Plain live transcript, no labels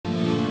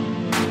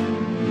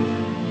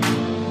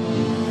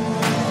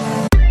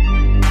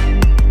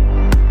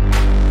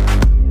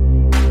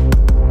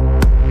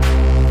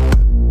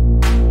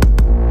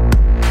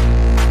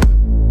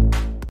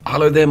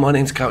Hello there, my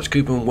name's Couch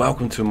Cooper and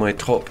welcome to my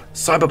top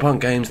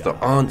Cyberpunk games that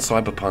aren't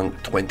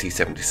Cyberpunk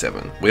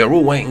 2077. We are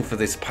all waiting for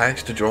this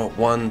patch to drop.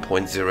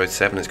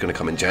 1.07 is going to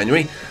come in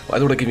January, but I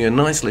thought I'd give you a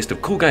nice list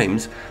of cool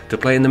games to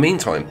play in the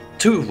meantime.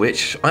 Two of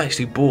which I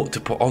actually bought to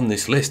put on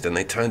this list and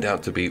they turned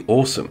out to be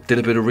awesome. Did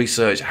a bit of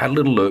research, had a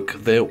little look.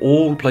 They're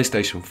all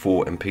PlayStation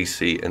 4 and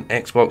PC and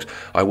Xbox.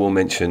 I will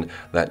mention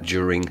that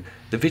during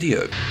the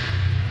video.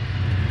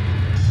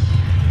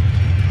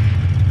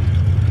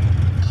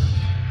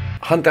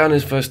 Huntdown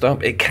is first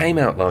up. It came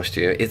out last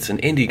year. It's an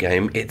indie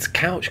game. It's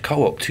couch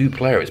co-op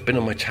 2-player. It's been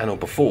on my channel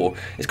before.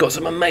 It's got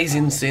some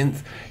amazing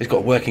synth. It's got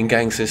a working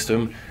gang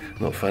system,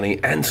 not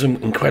funny, and some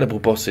incredible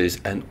bosses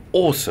and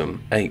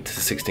awesome 8 to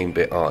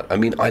 16-bit art. I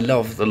mean, I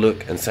love the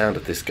look and sound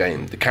of this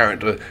game. The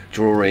character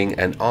drawing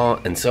and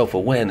art and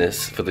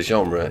self-awareness for the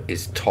genre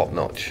is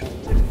top-notch.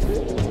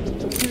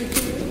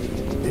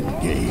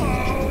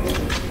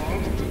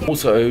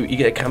 Also, you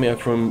get a cameo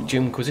from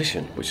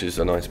Jimquisition, which is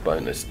a nice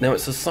bonus. Now,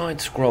 it's a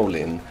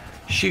side-scrolling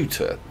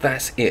shooter,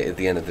 that's it at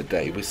the end of the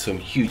day, with some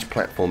huge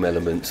platform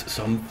elements,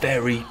 some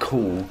very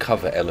cool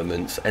cover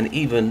elements, and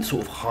even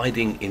sort of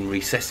hiding in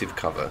recessive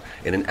cover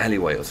in an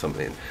alleyway or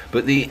something.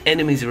 But the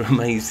enemies are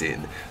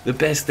amazing. The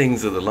best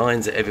things are the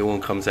lines that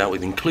everyone comes out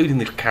with, including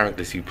the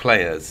characters you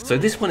play as. So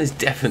this one is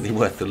definitely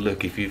worth a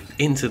look if you're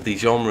into the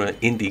genre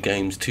indie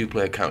games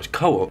 2-player couch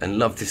co-op and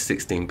love this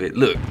 16-bit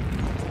look.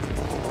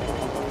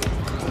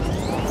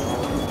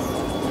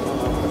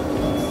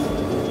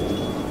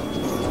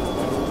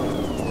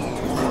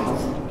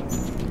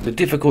 The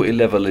difficulty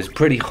level is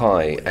pretty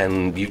high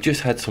and you've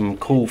just had some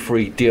cool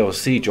free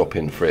DLC drop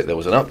in for it. There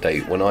was an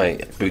update when I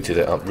booted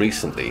it up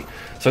recently.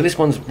 So this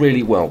one's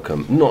really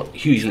welcome, not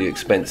hugely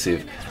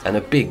expensive, and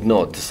a big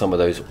nod to some of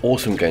those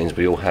awesome games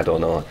we all had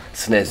on our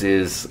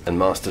SNESes and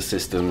Master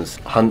Systems.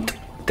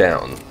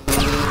 Huntdown.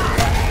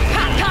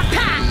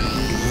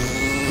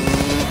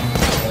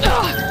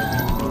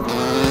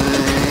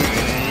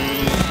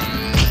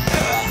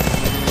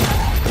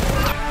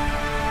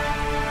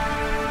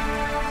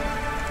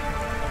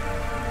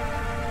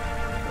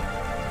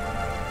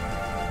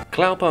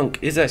 CloudPunk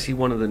is actually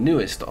one of the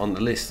newest on the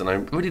list and I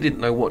really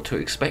didn't know what to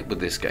expect with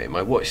this game.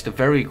 I watched a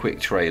very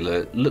quick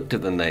trailer, looked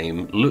at the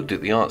name, looked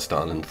at the art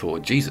style and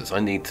thought, Jesus, I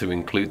need to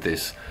include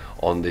this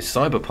on this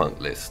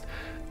Cyberpunk list.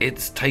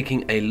 It's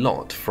taking a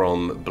lot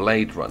from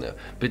Blade Runner,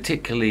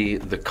 particularly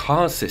the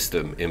car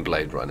system in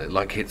Blade Runner.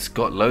 Like, it's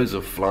got loads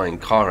of flying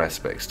car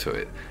aspects to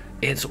it.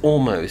 It's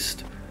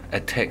almost a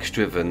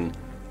text-driven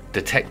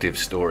detective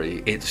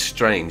story. It's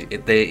strange.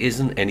 There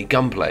isn't any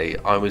gunplay.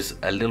 I was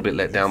a little bit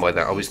let down by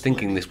that. I was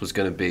thinking this was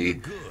going to be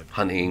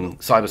hunting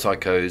cyber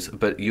psychos,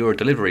 but you're a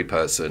delivery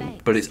person.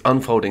 But it's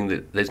unfolding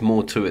that there's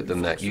more to it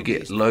than that. You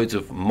get loads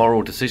of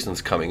moral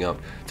decisions coming up.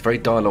 It's very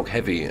dialogue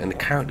heavy and the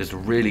characters are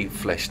really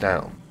fleshed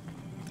out.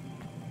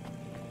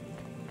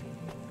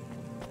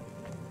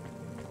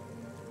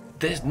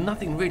 There's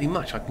nothing really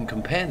much I can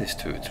compare this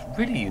to. It's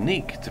really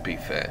unique, to be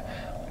fair.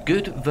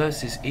 Good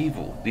versus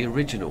Evil, the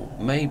original,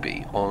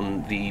 maybe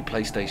on the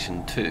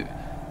PlayStation 2.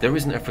 There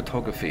isn't a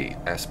photography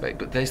aspect,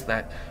 but there's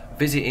that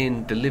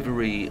visiting,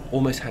 delivery,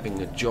 almost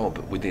having a job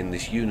within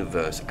this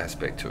universe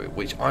aspect to it,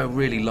 which I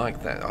really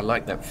like that. I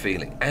like that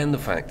feeling. And the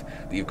fact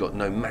that you've got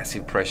no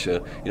massive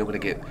pressure, you're not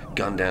going to get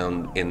gunned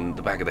down in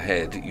the back of the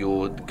head,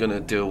 you're going to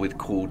deal with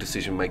cool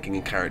decision making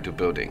and character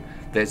building.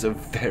 There's a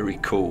very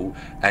cool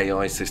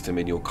AI system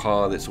in your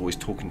car that's always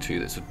talking to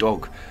you, that's a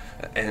dog.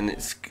 And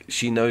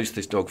she knows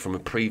this dog from a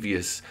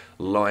previous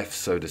life,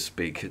 so to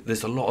speak.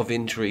 There's a lot of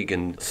intrigue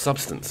and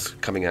substance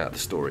coming out of the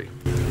story.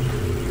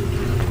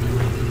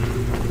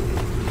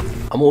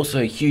 I'm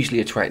also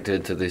hugely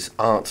attracted to this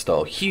art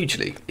style,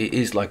 hugely. It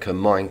is like a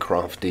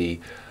Minecrafty,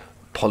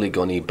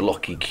 polygony,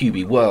 blocky,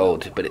 cubey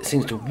world, but it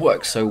seems to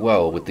work so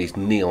well with these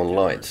neon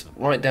lights,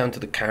 right down to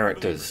the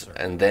characters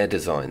and their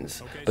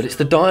designs. But it's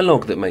the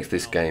dialogue that makes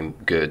this game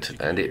good,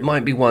 and it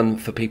might be one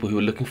for people who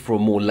are looking for a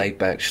more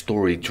laid-back,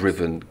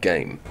 story-driven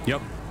game.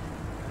 Yep.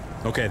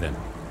 Okay then.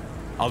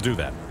 I'll do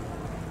that.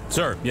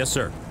 Sir, yes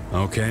sir.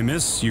 Okay,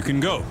 miss, you can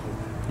go.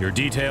 Your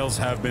details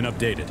have been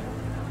updated.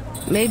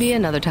 Maybe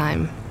another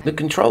time. The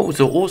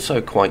controls are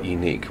also quite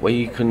unique, where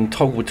you can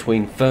toggle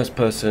between first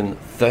person,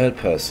 third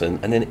person,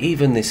 and then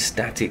even this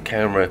static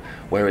camera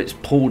where it's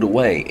pulled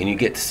away and you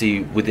get to see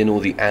within all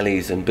the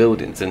alleys and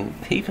buildings, and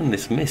even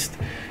this mist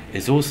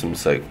is awesome.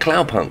 So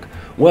CloudPunk,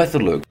 worth a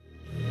look.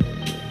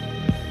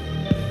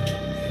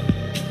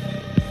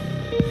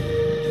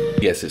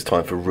 Yes, it's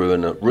time for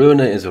Ruiner.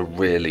 Ruiner is a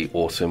really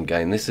awesome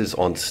game. This is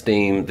on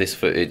Steam. This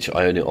footage,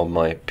 I own it on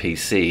my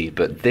PC,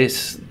 but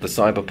this, the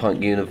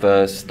Cyberpunk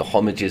universe, the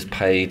homages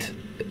paid,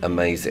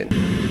 amazing.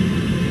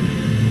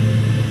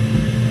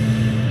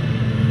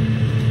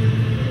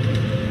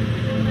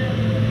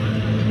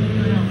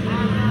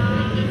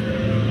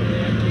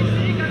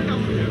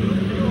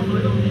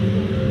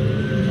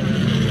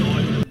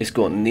 It's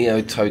got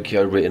Neo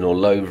Tokyo written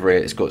all over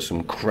it. It's got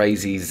some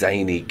crazy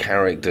zany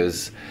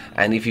characters,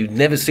 and if you've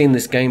never seen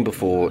this game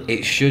before,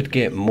 it should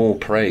get more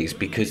praise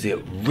because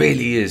it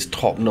really is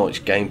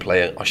top-notch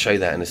gameplay. I'll show you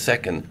that in a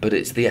second, but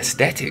it's the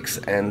aesthetics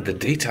and the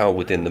detail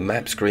within the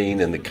map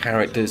screen and the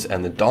characters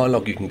and the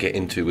dialogue you can get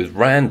into with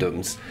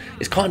randoms.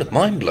 It's kind of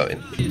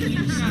mind-blowing.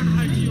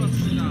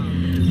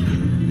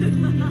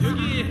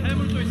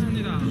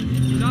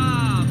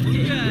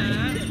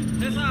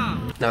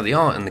 Now, the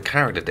art and the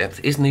character depth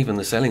isn't even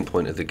the selling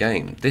point of the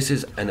game. This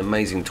is an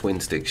amazing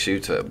twin-stick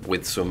shooter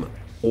with some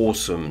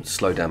awesome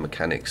slowdown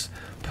mechanics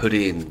put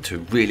in to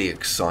really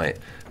excite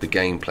the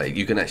gameplay.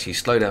 You can actually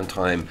slow down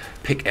time,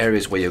 pick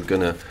areas where you're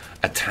gonna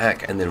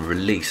attack and then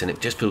release, and it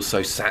just feels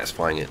so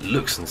satisfying. It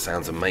looks and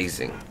sounds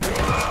amazing.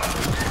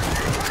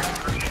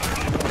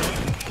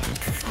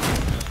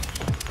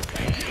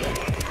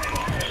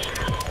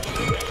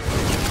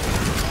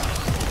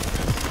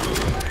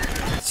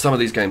 Some of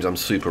these games I'm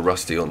super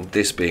rusty on,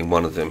 this being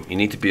one of them. You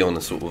need to be on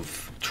a sort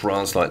of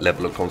trance-like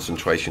level of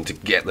concentration to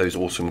get those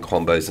awesome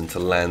combos and to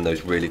land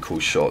those really cool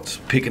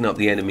shots. Picking up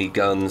the enemy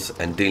guns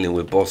and dealing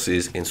with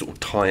bosses in sort of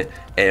tight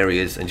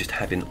areas and just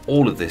having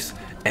all of this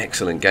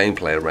excellent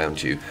gameplay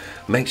around you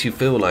makes you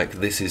feel like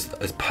this is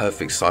a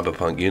perfect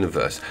cyberpunk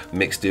universe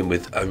mixed in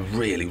with a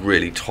really,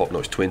 really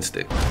top-notch twin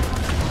stick.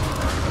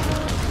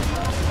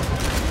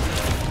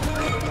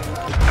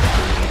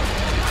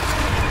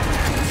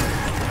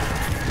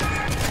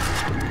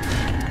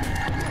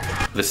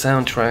 The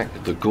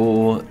soundtrack, the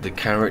gore, the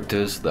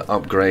characters, the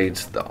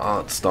upgrades, the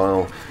art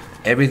style,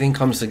 everything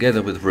comes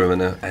together with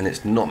Ruiner, and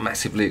it's not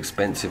massively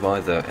expensive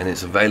either, and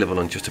it's available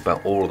on just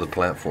about all of the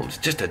platforms.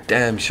 Just a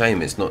damn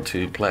shame it's not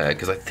two-player,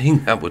 because I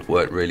think that would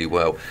work really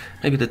well.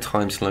 Maybe the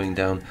time slowing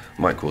down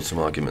might cause some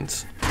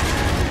arguments.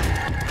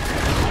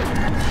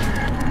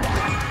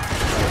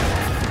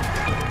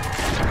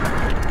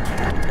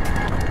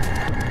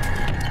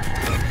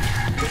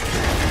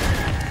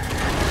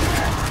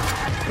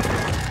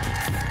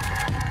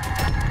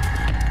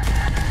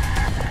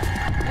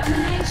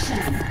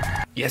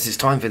 Yes, it's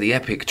time for the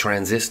epic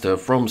Transistor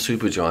from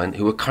Supergiant,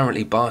 who are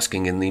currently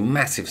basking in the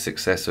massive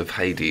success of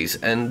Hades,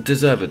 and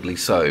deservedly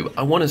so.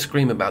 I want to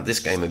scream about this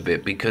game a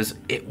bit because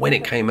when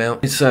it came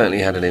out, it certainly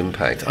had an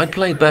impact. I'd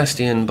played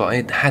Bastion, but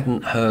I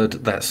hadn't heard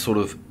that sort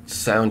of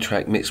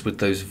soundtrack mixed with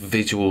those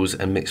visuals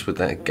and mixed with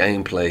that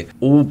gameplay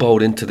all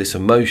bowled into this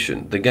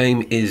emotion. The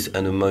game is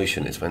an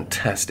emotion. It's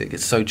fantastic.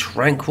 It's so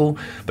tranquil,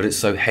 but it's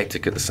so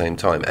hectic at the same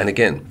time. And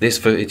again, this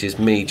footage is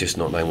me just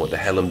not knowing what the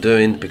hell I'm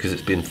doing because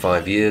it's been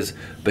 5 years,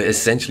 but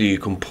essentially you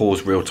can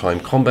pause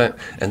real-time combat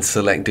and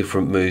select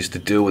different moves to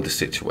deal with the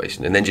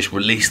situation and then just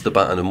release the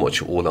button and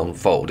watch it all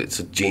unfold. It's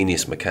a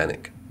genius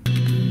mechanic.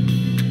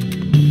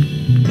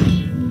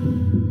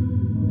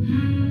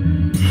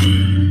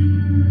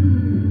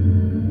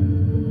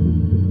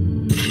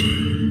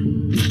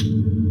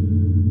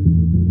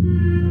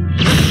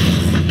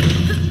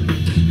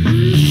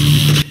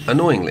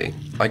 Annoyingly,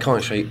 I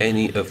can't show you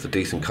any of the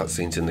decent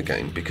cutscenes in the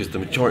game because the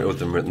majority of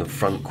them are in the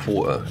front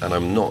quarter and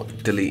I'm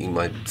not deleting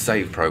my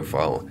save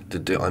profile to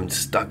do. I'm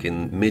stuck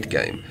in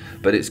mid-game,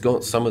 but it's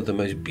got some of the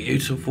most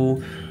beautiful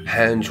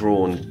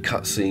hand-drawn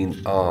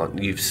cutscene art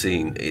you've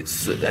seen.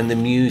 And the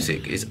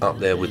music is up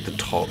there with the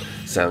top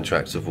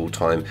soundtracks of all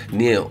time.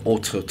 Near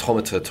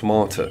Automata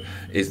Tomata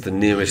is the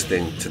nearest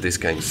thing to this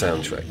game's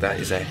soundtrack. That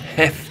is a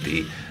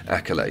hefty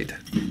accolade.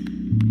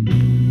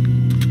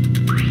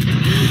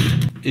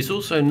 It's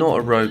also not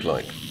a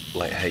roguelike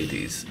like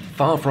Hades.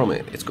 Far from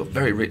it. It's got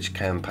very rich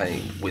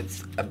campaign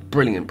with a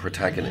brilliant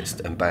protagonist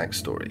and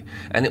backstory.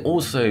 And it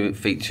also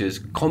features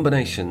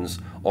combinations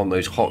on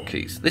those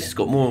hotkeys. This has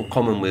got more in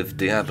common with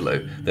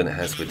Diablo than it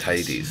has with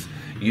Hades.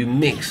 You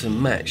mix and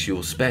match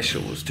your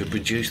specials to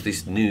produce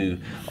these new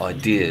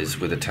ideas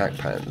with attack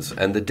patterns,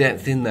 and the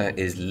depth in that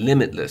is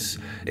limitless.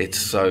 It's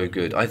so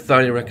good. I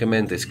thoroughly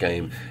recommend this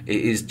game.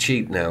 It is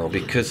cheap now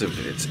because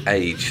of its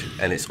age,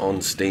 and it's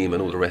on Steam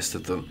and all the rest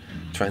of them.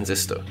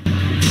 Transistor.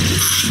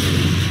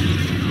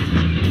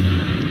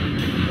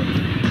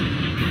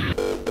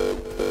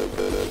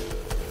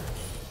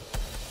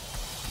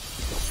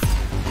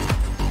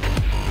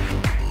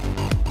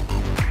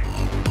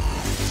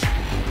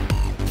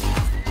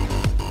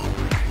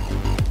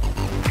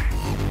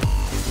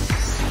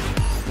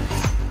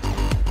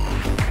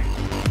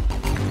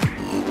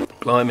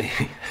 Blimey.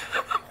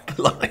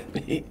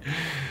 Blimey.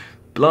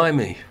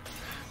 Blimey.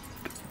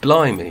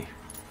 Blimey.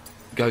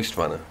 Ghost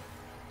Runner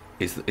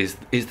is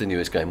the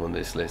newest game on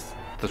this list.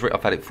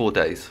 I've had it 4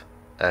 days,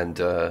 and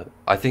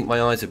I think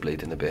my eyes are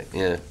bleeding a bit.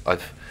 Yeah,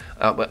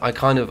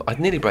 I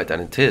nearly broke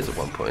down in tears at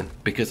one point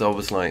because I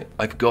was like,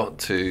 I've got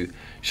to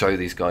show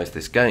these guys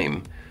this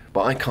game,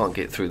 but I can't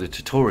get through the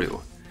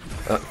tutorial.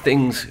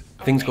 Things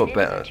got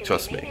better,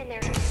 trust me.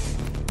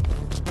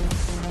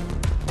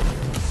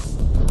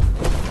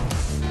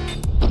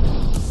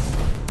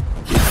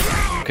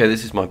 Okay,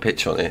 this is my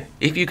pitch on it.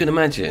 If you can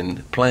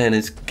imagine playing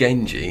as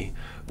Genji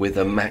with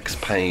a Max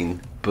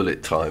Payne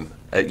bullet time,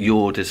 at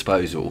your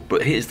disposal.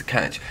 But here's the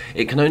catch: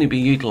 it can only be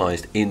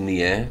utilised in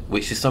the air,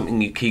 which is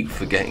something you keep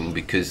forgetting,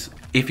 because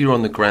if you're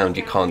on the ground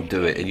you can't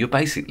do it and you're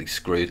basically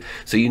screwed.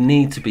 So you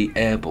need to be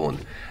airborne.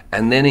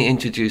 And then it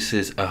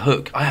introduces a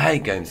hook. I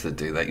hate games that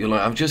do that. You're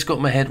like, I've just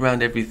got my head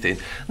around everything.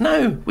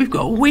 No, we've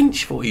got a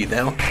winch for you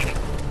now.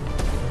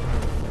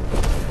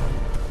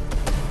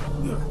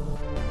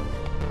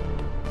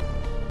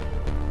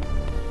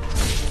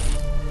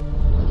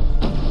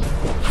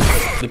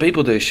 The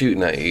people that are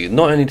shooting at you,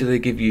 not only do they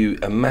give you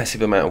a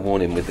massive amount of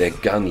warning with their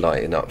gun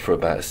lighting up for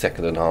about a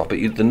second and a half, but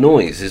the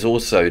noise is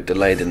also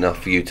delayed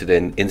enough for you to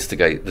then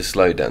instigate the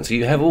slowdown. So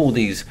you have all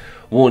these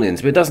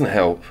warnings, but it doesn't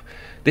help.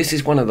 This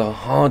is one of the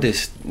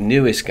hardest,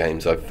 newest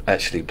games I've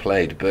actually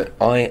played, but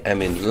I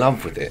am in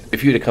love with it.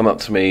 If you'd have come up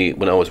to me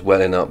when I was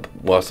welling up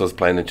whilst I was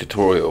playing a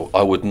tutorial,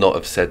 I would not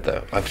have said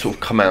that. I've sort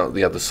of come out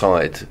the other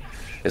side.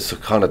 It's a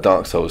kind of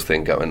Dark Souls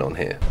thing going on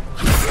here.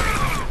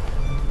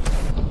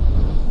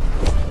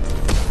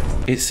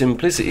 Its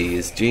simplicity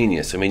is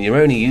genius. I mean,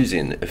 you're only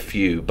using a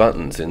few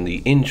buttons, and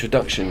the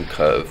introduction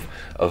curve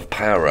of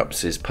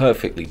power-ups is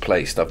perfectly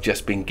placed. I've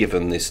just been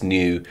given this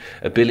new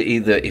ability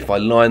that if I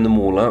line them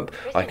all up,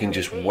 I can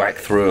just whack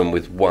through them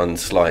with one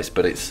slice.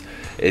 But it's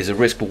a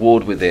risk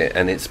reward with it,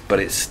 and it's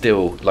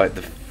still like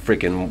the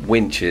friggin'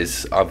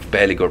 winches. I've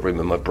barely got room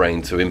in my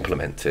brain to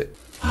implement it.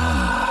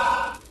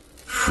 Ah,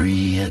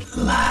 free at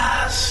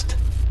last.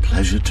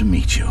 Pleasure to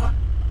meet you.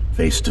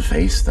 Face to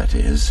face, that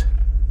is.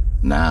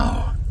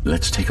 Now,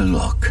 let's take a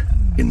look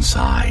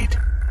inside.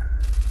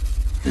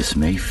 This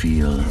may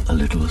feel a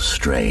little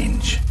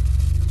strange.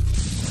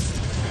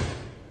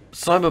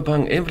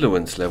 Cyberpunk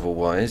influence level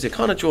wise, it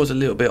kind of draws a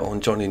little bit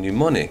on Johnny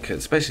Mnemonic,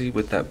 especially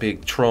with that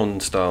big Tron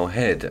style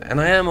head.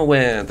 And I am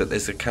aware that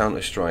there's a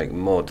Counter-Strike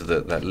mod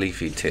that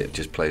leafy tip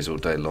just plays all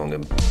day long.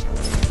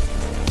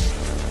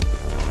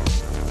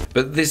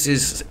 But this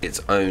is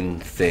its own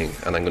thing,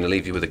 and I'm going to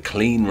leave you with a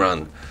clean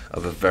run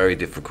of a very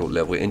difficult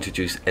level. It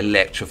introduced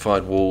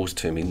electrified walls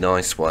to me.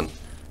 Nice one.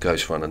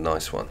 Ghost Runner,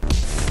 nice one.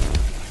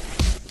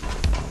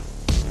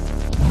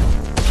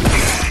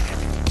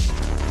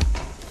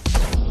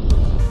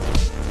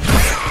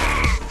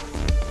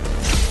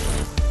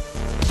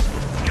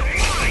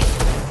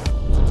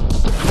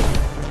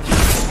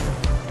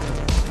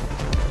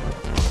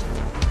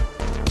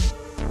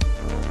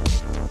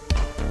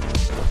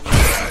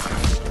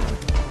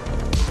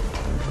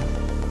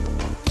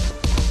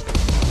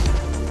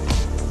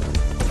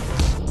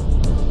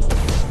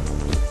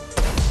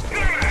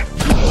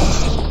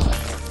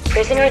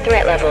 Prisoner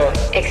threat level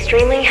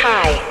extremely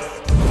high.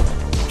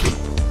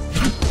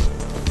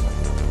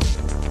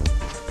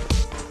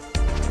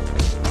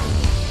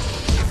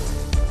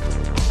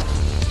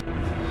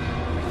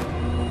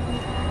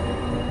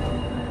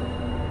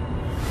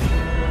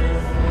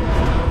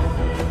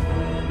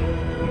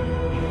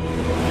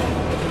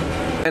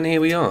 And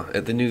here we are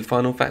at the new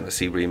Final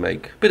Fantasy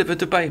remake. Bit of a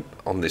debate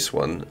on this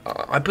one.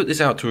 I put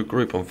this out to a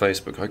group on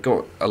Facebook. I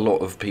got a lot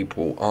of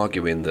people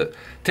arguing that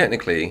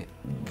technically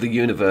the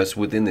universe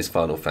within this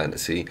Final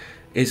Fantasy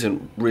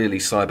isn't really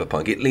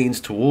cyberpunk. It leans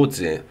towards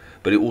it,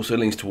 but it also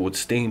leans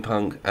towards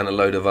steampunk and a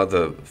load of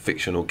other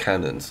fictional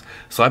canons.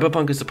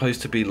 Cyberpunk is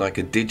supposed to be like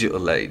a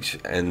digital age,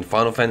 and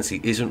Final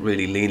Fantasy isn't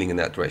really leaning in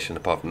that direction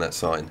apart from that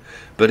sign.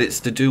 But it's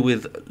to do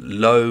with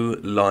low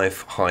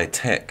life, high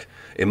tech,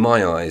 in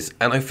my eyes,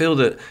 and I feel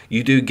that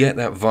you do get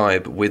that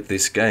vibe with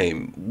this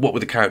game. What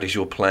with the characters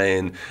you're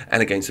playing,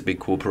 and against the big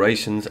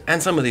corporations,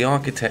 and some of the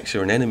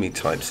architecture and enemy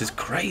types is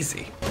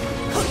crazy.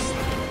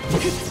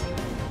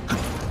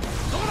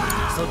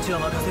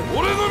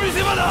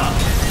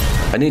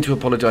 I need to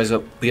apologise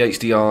that the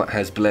HDR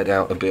has bled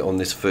out a bit on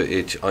this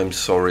footage. I'm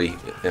sorry.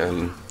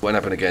 Won't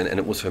happen again,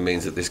 and it also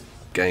means that this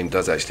game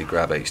does actually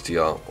grab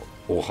HDR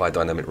or high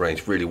dynamic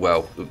range really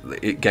well.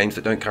 Games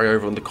that don't carry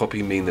over on the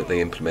copy mean that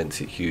they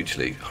implement it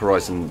hugely.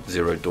 Horizon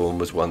Zero Dawn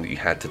was one that you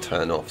had to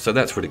turn off, so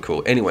that's really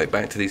cool. Anyway,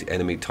 back to these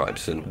enemy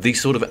types and the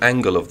sort of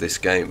angle of this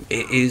game.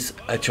 It is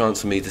a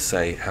chance for me to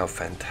say how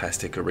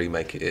fantastic a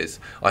remake it is.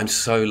 I'm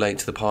so late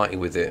to the party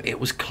with it. It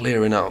was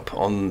clearing up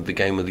on the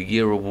Game of the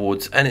Year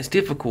awards, and it's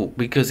difficult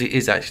because it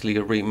is actually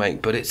a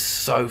remake, but it's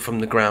so from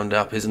the ground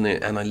up, isn't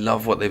it? And I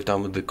love what they've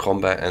done with the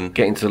combat and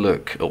getting to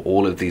look at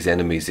all of these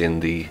enemies in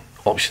the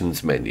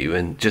options menu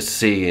and just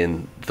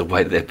seeing the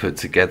way they're put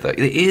together. It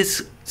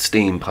is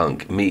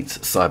steampunk meets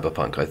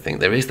cyberpunk, I think.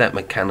 There is that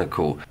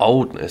mechanical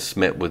oldness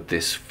met with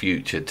this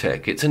future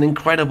tech. It's an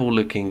incredible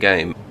looking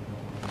game.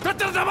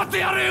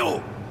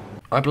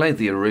 I played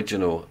the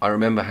original. I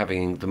remember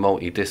having the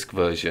multi-disc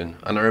version,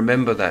 and I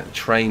remember that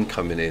train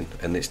coming in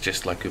and it's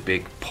just like a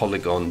big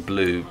polygon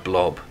blue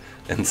blob,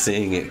 and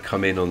seeing it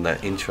come in on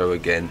that intro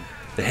again,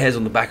 the hairs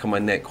on the back of my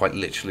neck quite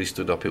literally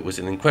stood up. It was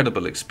an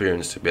incredible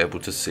experience to be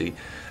able to see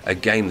a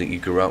game that you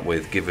grew up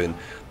with given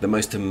the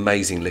most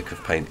amazing lick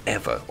of paint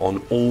ever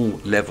on all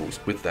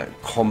levels, with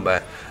that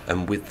combat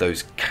and with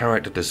those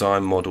character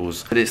design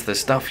models. But it's the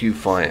stuff you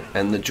fight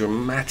and the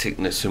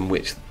dramaticness in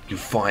which you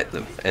fight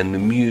them, and the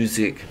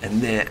music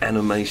and their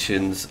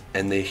animations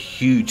and their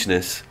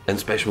hugeness and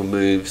special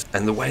moves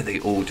and the way they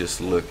all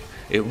just look.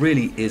 It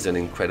really is an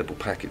incredible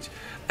package.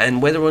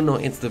 And whether or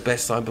not it's the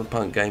best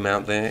Cyberpunk game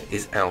out there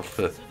is out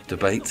for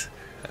debate.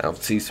 I'll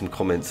see some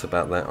comments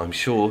about that, I'm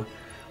sure.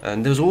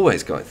 And as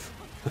always, guys,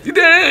 you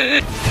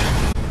did it!